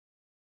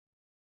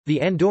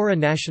The Andorra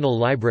National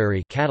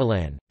Library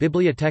Catalan,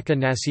 Biblioteca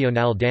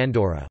Nacional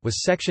d'Andorra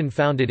was section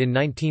founded in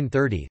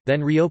 1930,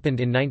 then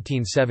reopened in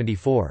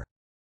 1974.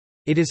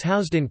 It is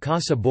housed in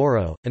Casa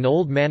Boro, an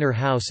old manor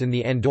house in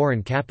the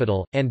Andorran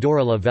capital,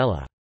 Andorra la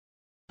Vella.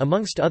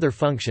 Amongst other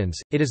functions,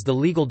 it is the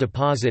legal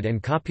deposit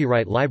and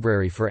copyright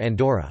library for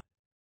Andorra.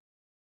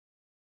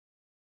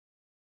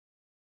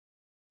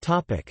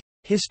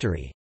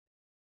 History.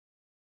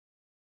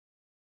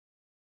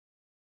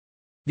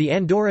 The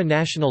Andorra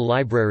National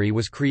Library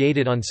was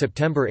created on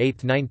September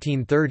 8,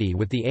 1930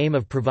 with the aim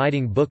of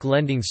providing book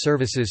lending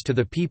services to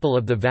the people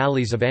of the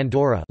valleys of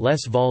Andorra, Les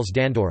Valls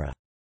d'Andorra.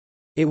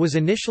 It was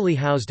initially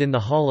housed in the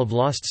Hall of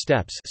Lost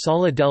Steps,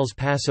 Sala dels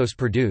Passos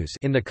Perdus,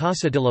 in the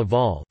Casa de la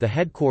Vall, the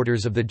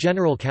headquarters of the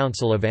General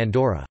Council of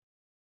Andorra.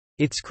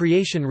 Its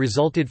creation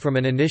resulted from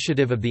an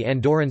initiative of the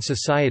Andorran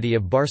Society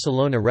of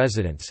Barcelona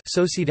Residents,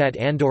 Societat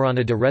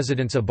Andorrana de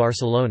Residents of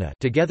Barcelona,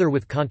 together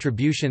with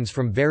contributions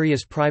from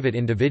various private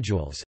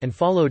individuals, and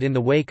followed in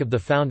the wake of the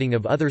founding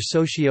of other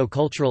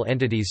socio-cultural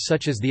entities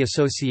such as the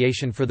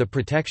Association for the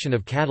Protection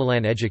of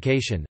Catalan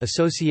Education,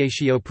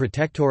 Associació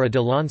Protectora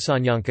de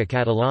l'Ensenyança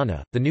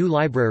Catalana. The new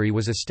library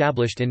was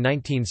established in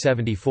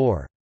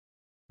 1974.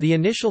 The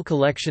initial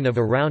collection of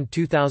around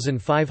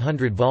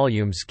 2,500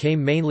 volumes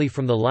came mainly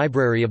from the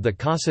library of the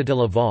Casa de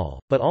la Vall,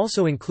 but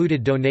also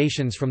included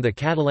donations from the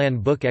Catalan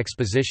Book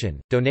Exposition,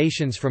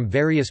 donations from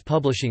various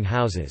publishing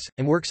houses,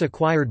 and works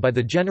acquired by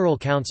the General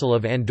Council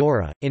of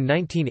Andorra. In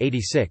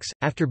 1986,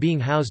 after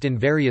being housed in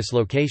various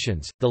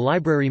locations, the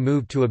library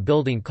moved to a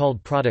building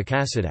called Prada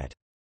Casadet.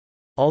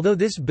 Although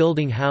this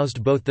building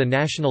housed both the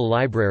National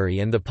Library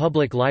and the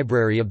Public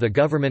Library of the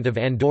Government of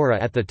Andorra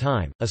at the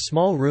time, a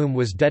small room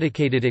was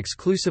dedicated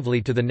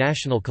exclusively to the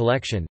National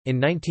Collection.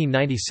 In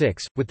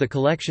 1996, with the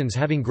collections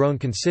having grown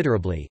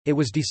considerably, it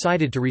was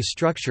decided to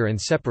restructure and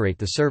separate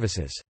the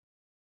services.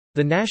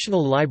 The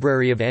National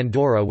Library of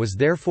Andorra was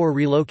therefore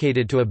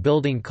relocated to a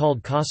building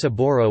called Casa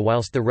Boro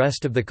whilst the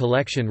rest of the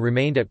collection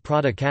remained at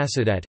Prada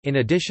Casadet. In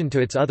addition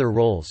to its other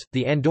roles,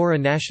 the Andorra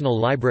National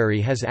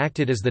Library has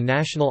acted as the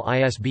national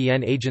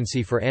ISBN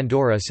agency for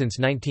Andorra since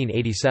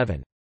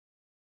 1987.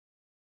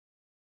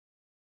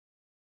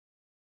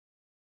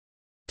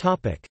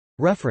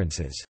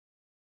 References.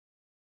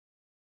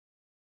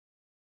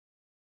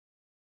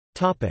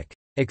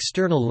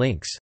 External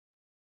links.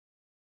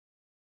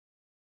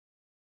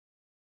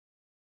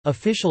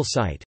 Official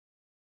site.